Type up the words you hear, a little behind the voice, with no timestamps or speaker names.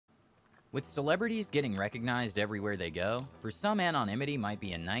With celebrities getting recognized everywhere they go, for some anonymity might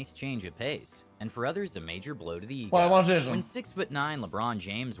be a nice change of pace, and for others a major blow to the ego. When 6'9" LeBron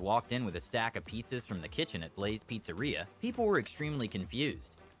James walked in with a stack of pizzas from the kitchen at Blaze Pizzeria, people were extremely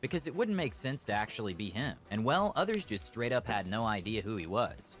confused, because it wouldn't make sense to actually be him. And well, others just straight up had no idea who he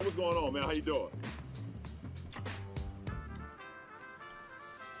was. What's going on, man? How you doing?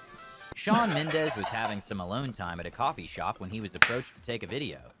 Shawn Mendes was having some alone time at a coffee shop when he was approached to take a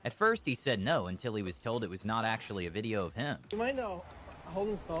video. At first, he said no until he was told it was not actually a video of him. You mind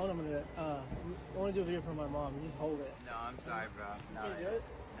holding the phone? I want to do a video for my mom. You just hold it. No, I'm sorry, bro. No, you do it?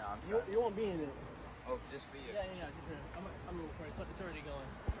 No, I'm sorry. You won't be in it. Oh, just for you? Yeah, just for you. I'm gonna record it. It's already going.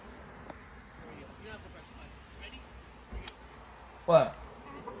 There you go. You don't have to press play. Ready? What?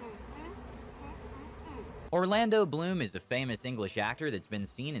 Orlando Bloom is a famous English actor that's been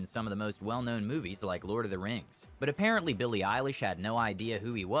seen in some of the most well-known movies like Lord of the Rings. But apparently Billie Eilish had no idea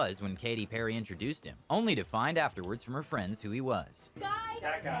who he was when Katy Perry introduced him, only to find afterwards from her friends who he was.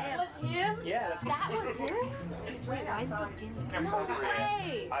 That guy. Was him? Yeah. That was him? I swear, why is he so skinny? No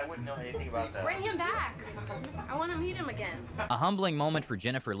way! I wouldn't know anything about that. Bring him back. I want to meet him again. A humbling moment for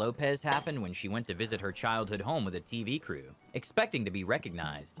Jennifer Lopez happened when she went to visit her childhood home with a TV crew, expecting to be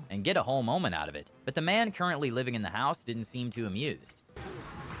recognized and get a whole moment out of it. But the man currently living in the house didn't seem too amused.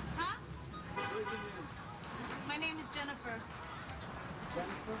 Huh? My name is Jennifer.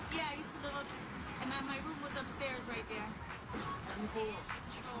 Jennifer? Yeah, I used to live and my room was upstairs right there.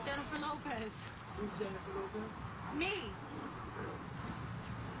 Jennifer Lopez. Who's Jennifer Lopez? Me.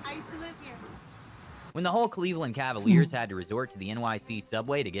 I used to live here. When the whole Cleveland Cavaliers had to resort to the NYC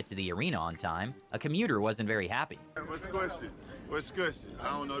subway to get to the arena on time, a commuter wasn't very happy. What's squishy? What's squishy? I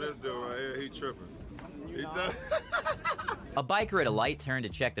don't know this dude right here. He tripping. A biker at a light turned to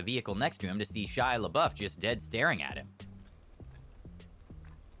check the vehicle next to him to see Shia LaBeouf just dead staring at him.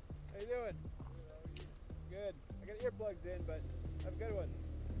 How you doing? Good. I got earplugs in, but have a good one.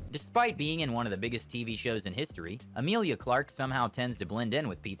 Despite being in one of the biggest TV shows in history, Emilia Clarke somehow tends to blend in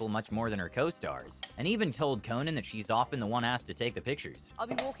with people much more than her co-stars, and even told Conan that she's often the one asked to take the pictures. I'll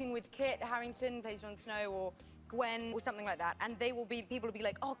be walking with Kit Harington, plays Jon Snow, or Gwen, or something like that, and people will be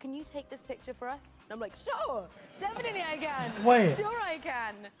like, oh, can you take this picture for us? And I'm like, sure, definitely I can. Wait. Sure I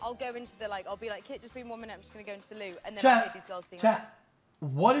can. I'll go into the, I'll be like, Kit, just be 1 minute, I'm just gonna go into the loo, and then I'll hear these girls being like,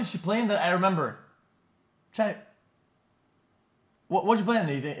 what did she play in that I remember? Chat. What you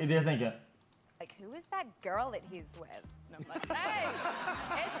playing? They're thinking. Like, who is that girl that he's with? And I'm like, hey,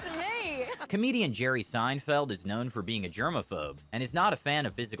 it's me. Comedian Jerry Seinfeld is known for being a germaphobe and is not a fan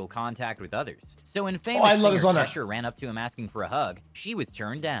of physical contact with others. So when famous singer Kesha ran up to him asking for a hug, she was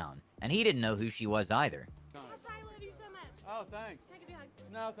turned down, and he didn't know who she was either. Gosh, I love you so much. Oh, thanks. Can I give you a hug?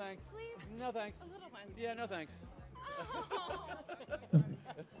 No, thanks. Please? No, thanks. A little one. Yeah, no, thanks. Oh.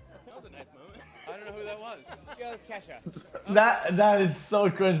 That was a nice moment. I don't know who that was. Yeah, that's Kesha. That is so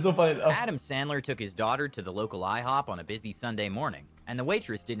cringe, so funny though. Adam Sandler took his daughter to the local IHOP on a busy Sunday morning, and the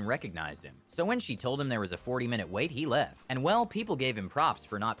waitress didn't recognize him. So when she told him there was a 40-minute wait, he left. And well, people gave him props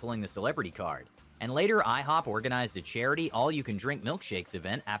for not pulling the celebrity card. And later, IHOP organized a charity all-you-can-drink milkshakes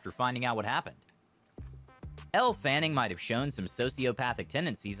event after finding out what happened. Elle Fanning might have shown some sociopathic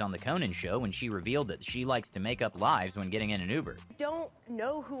tendencies on the Conan show when she revealed that she likes to make up lies when getting in an Uber. Don't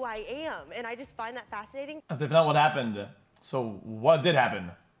know who I am, and I just find that fascinating. If they found out what happened, so what did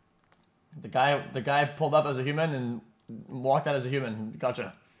happen? The guy pulled up as a human and walked out as a human.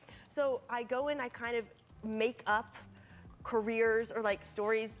 Gotcha. So I go in, I kind of make up careers or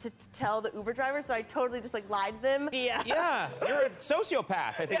stories to tell the Uber driver, so I totally just lied to them. Yeah, you're a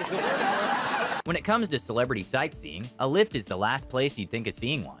sociopath, I think is the word. When it comes to celebrity sightseeing, a lift is the last place you'd think of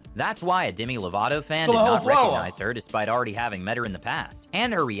seeing one. That's why a Demi Lovato fan did not recognize her despite already having met her in the past.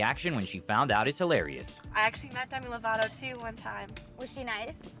 And her reaction when she found out is hilarious. I actually met Demi Lovato too one time. Was she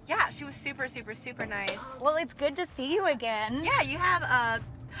nice? Yeah, she was super, super, super nice. Well, it's good to see you again. Yeah, you have a...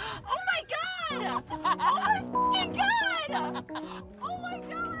 Oh my god! Oh my fucking god! Oh my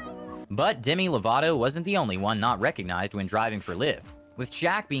god! But Demi Lovato wasn't the only one not recognized when driving for Lyft, with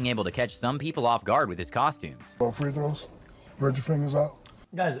Shaq being able to catch some people off guard with his costumes. Free throws? Spread your fingers out.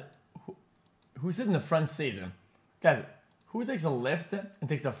 Guys, who's in the front seat? Guys, who takes a lift and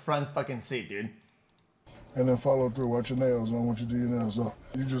takes the front fucking seat, dude? And then follow through. Watch your nails. I don't want you to do your nails up.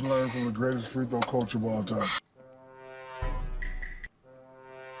 You just learned from the greatest free throw coach of all time.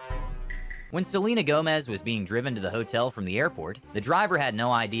 When Selena Gomez was being driven to the hotel from the airport, the driver had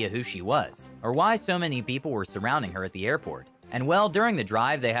no idea who she was, or why so many people were surrounding her at the airport. And well, during the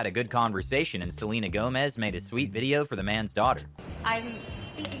drive, they had a good conversation and Selena Gomez made a sweet video for the man's daughter. I'm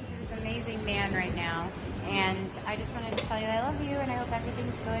speaking to this amazing man right now, and I just wanted to tell you I love you and I hope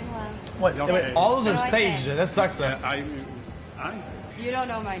everything's going well. What? Wait, all of them staged. That sucks. You don't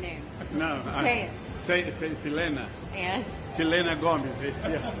know my name. No. Say it. Say Selena. And? Selena Gomez.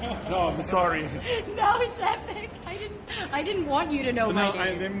 Yeah. No, I'm sorry. No, it's epic. I didn't want you to know my name.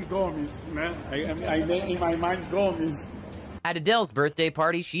 I named Gomez, man. I named in my mind Gomez. At Adele's birthday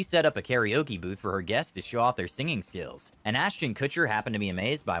party, she set up a karaoke booth for her guests to show off their singing skills, and Ashton Kutcher happened to be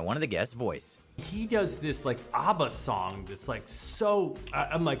amazed by one of the guests' voice. He does this like ABBA song that's like so,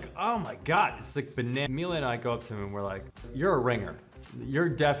 I'm like, oh my God, it's like banana. Mila and I go up to him and we're like, you're a ringer. You're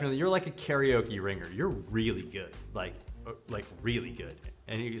like a karaoke ringer. You're really good, like really good.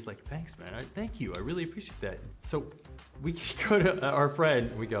 And he's like, thanks, man. Thank you. I really appreciate that. So we go to our friend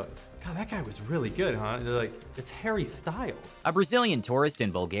and we go, God, that guy was really good, huh? And they're like, it's Harry Styles. A Brazilian tourist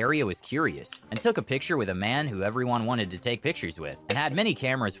in Bulgaria was curious and took a picture with a man who everyone wanted to take pictures with and had many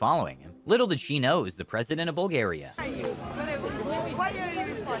cameras following him. Little did she know it was the president of Bulgaria. Why are you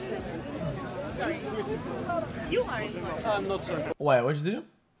important? Sorry. You are important. I'm not sorry. Wait, what'd you do?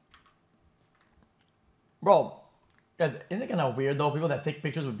 Bro, guys, isn't it kind of weird though? People that take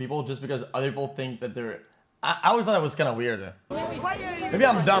pictures with people just because other people think that they're... I always thought it was kind of weird. Maybe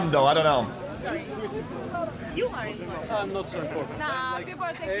I'm dumb though, I don't know. Sorry. You are important. I'm not so important. Nah, people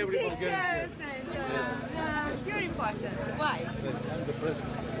are taking pictures and you're important. Why? I'm the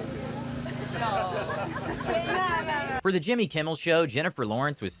president. No. For the Jimmy Kimmel Show, Jennifer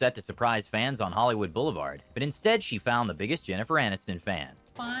Lawrence was set to surprise fans on Hollywood Boulevard, but instead she found the biggest Jennifer Aniston fan.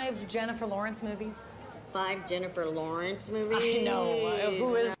 5 Jennifer Lawrence movies. 5 Jennifer Lawrence movies? I know.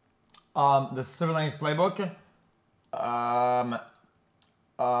 Who is? The Civil Lanes Playbook. Hunger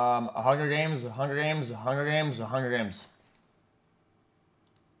Games.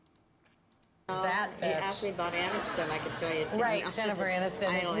 That bitch. You asked me about Aniston, I could tell you. Right, Jennifer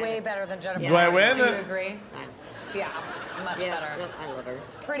Aniston is way better than Jennifer Do I Lawrence. win? Do you agree? Yeah, much better. I love her.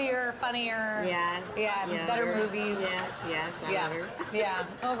 Prettier, funnier. Yes. Yeah, better movies. Yes, I love her. Yeah,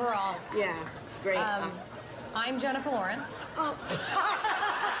 overall. Yeah, great. I'm Jennifer Lawrence.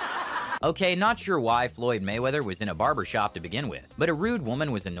 Okay, not sure why Floyd Mayweather was in a barber shop to begin with, but a rude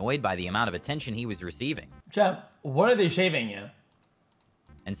woman was annoyed by the amount of attention he was receiving. Champ, what are they shaving you?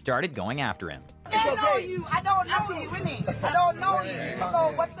 And started going after him. I don't know you. I don't know you, innit? I don't know you.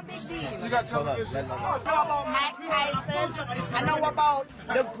 So what's the big deal? You got television? I know about Mike Tyson. I know about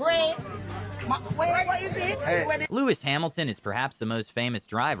the great. What is it? Hey. Lewis Hamilton is perhaps the most famous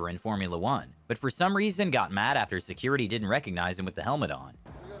driver in Formula One, but for some reason got mad after security didn't recognize him with the helmet on.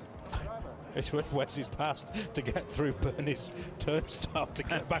 It went his past to get through Bernie's turnstile to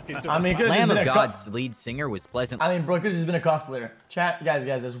get back into I mean, Lamb of God's lead singer was pleasant. I mean, bro, could have just been a cosplayer. Chat, guys,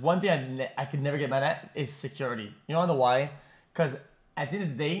 there's one thing I could never get mad at is security. You know why? Because at the end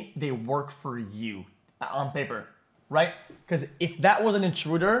of the day, they work for you on paper, right? Because if that was an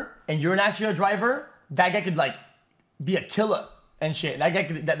intruder and you're actually a driver, that guy could like be a killer and shit. That guy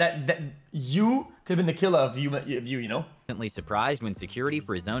could, that you could have been the killer of you, you know? Surprised when security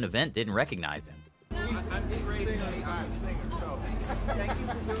for his own event didn't recognize him. I'm great singer, so thank you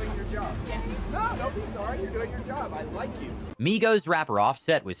for doing your job. No, don't be sorry. You're doing your job. I like you. Migos rapper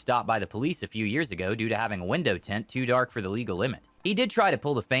Offset was stopped by the police a few years ago due to having a window tint too dark for the legal limit. He did try to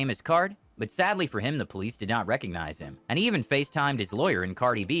pull the famous card, but sadly for him, the police did not recognize him. And he even FaceTimed his lawyer and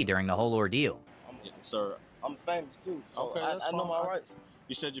Cardi B during the whole ordeal. Sir, I'm famous too, so okay, I know my rights.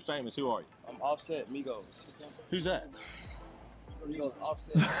 You said you're famous. Who are you? I'm Offset, Migos. Who's that? Migos,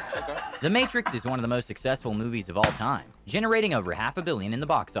 Offset. Okay. The Matrix is one of the most successful movies of all time, generating over $500 million in the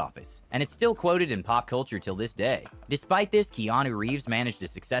box office, and it's still quoted in pop culture till this day. Despite this, Keanu Reeves managed to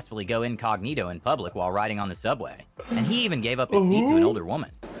successfully go incognito in public while riding on the subway, and he even gave up his seat to an older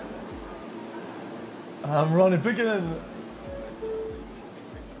woman. I'm Ronnie Pickett.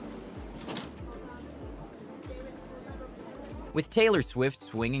 With Taylor Swift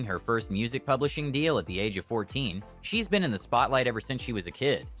swinging her first music publishing deal at the age of 14, she's been in the spotlight ever since she was a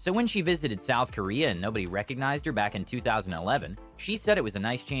kid. So when she visited South Korea and nobody recognized her back in 2011, she said it was a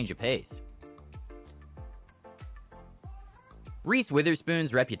nice change of pace. Reese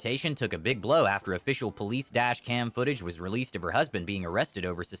Witherspoon's reputation took a big blow after official police dash cam footage was released of her husband being arrested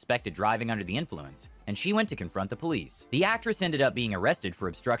over suspected driving under the influence, and she went to confront the police. The actress ended up being arrested for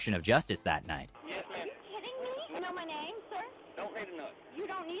obstruction of justice that night. Yes, ma'am. Are you kidding me? You know my name, sir? Don't need to know. You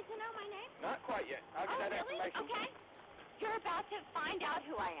don't need to know my name? Not quite yet. I'll get that really? information. Okay. You're about to find out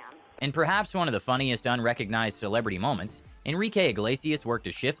who I am. In perhaps one of the funniest unrecognized celebrity moments, Enrique Iglesias worked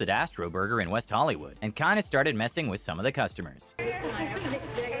a shift at Astro Burger in West Hollywood and kinda started messing with some of the customers. Maybe. What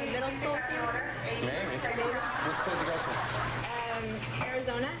school did you go to?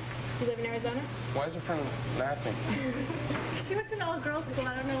 Arizona. You live in Arizona? Why is your friend laughing? She went to an all-girls school.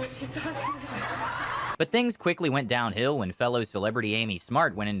 I don't know what she's But things quickly went downhill when fellow celebrity Amy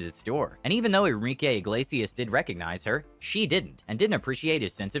Smart went into the store. And even though Enrique Iglesias did recognize her, she didn't, and didn't appreciate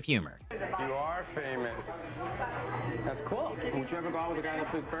his sense of humor. You are famous. That's cool. Would you ever go out with a guy that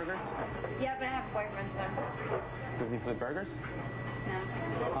flips burgers? Yeah, but I have boyfriends though. Does he flip burgers?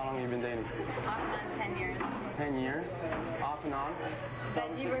 No. How long have you been dating? Off and on 10 years. 10 years? Off and on?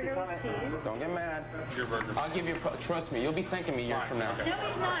 Veggie burger with cheese. Don't get mad. Your burger. I'll give you, trust me, you'll be thanking me years from now. No,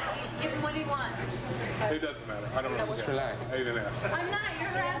 he's not. You should give him what he wants. It doesn't matter. I don't know. Just relax. I didn't ask. I'm not. You're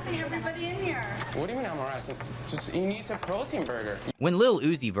harassing everybody in here. What do you mean I'm harassing? Just, he needs a protein burger. When Lil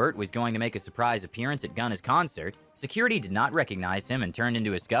Uzi Vert was going to make a surprise appearance at Gunna's concert, security did not recognize him and turned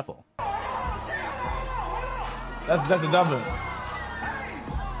into a scuffle. That's a double.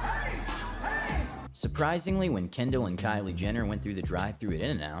 Surprisingly, when Kendall and Kylie Jenner went through the drive-thru at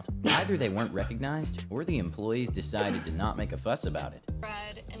In-N-Out, either they weren't recognized or the employees decided to not make a fuss about it.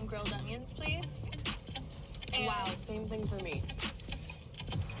 Bread and grilled onions, please. And wow, same thing for me.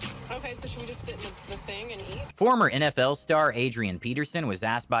 Okay, so should we just sit in the thing and eat? Former NFL star Adrian Peterson was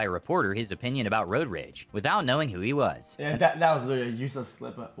asked by a reporter his opinion about road rage, without knowing who he was. Yeah, that was literally a useless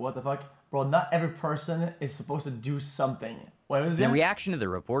clip. What the fuck? Bro, not every person is supposed to do something. What was it? The reaction of the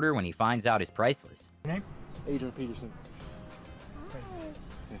reporter when he finds out is priceless. Name? Adrian Peterson.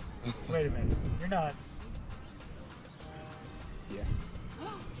 Wait a minute. You're not. Yeah.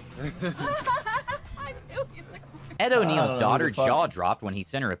 Ed O'Neill's daughter jaw-dropped when he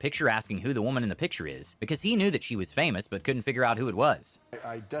sent her a picture asking who the woman in the picture is, because he knew that she was famous but couldn't figure out who it was.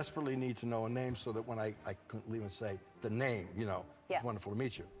 I desperately need to know a name so that when I couldn't even say the name, you know, it's wonderful to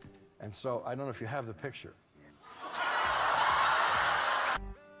meet you. And so I don't know if you have the picture.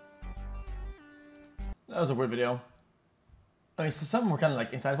 That was a weird video. I mean, so some were kind of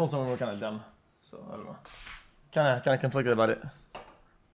like insightful, some were kind of dumb. So I don't know. Kind of conflicted about it.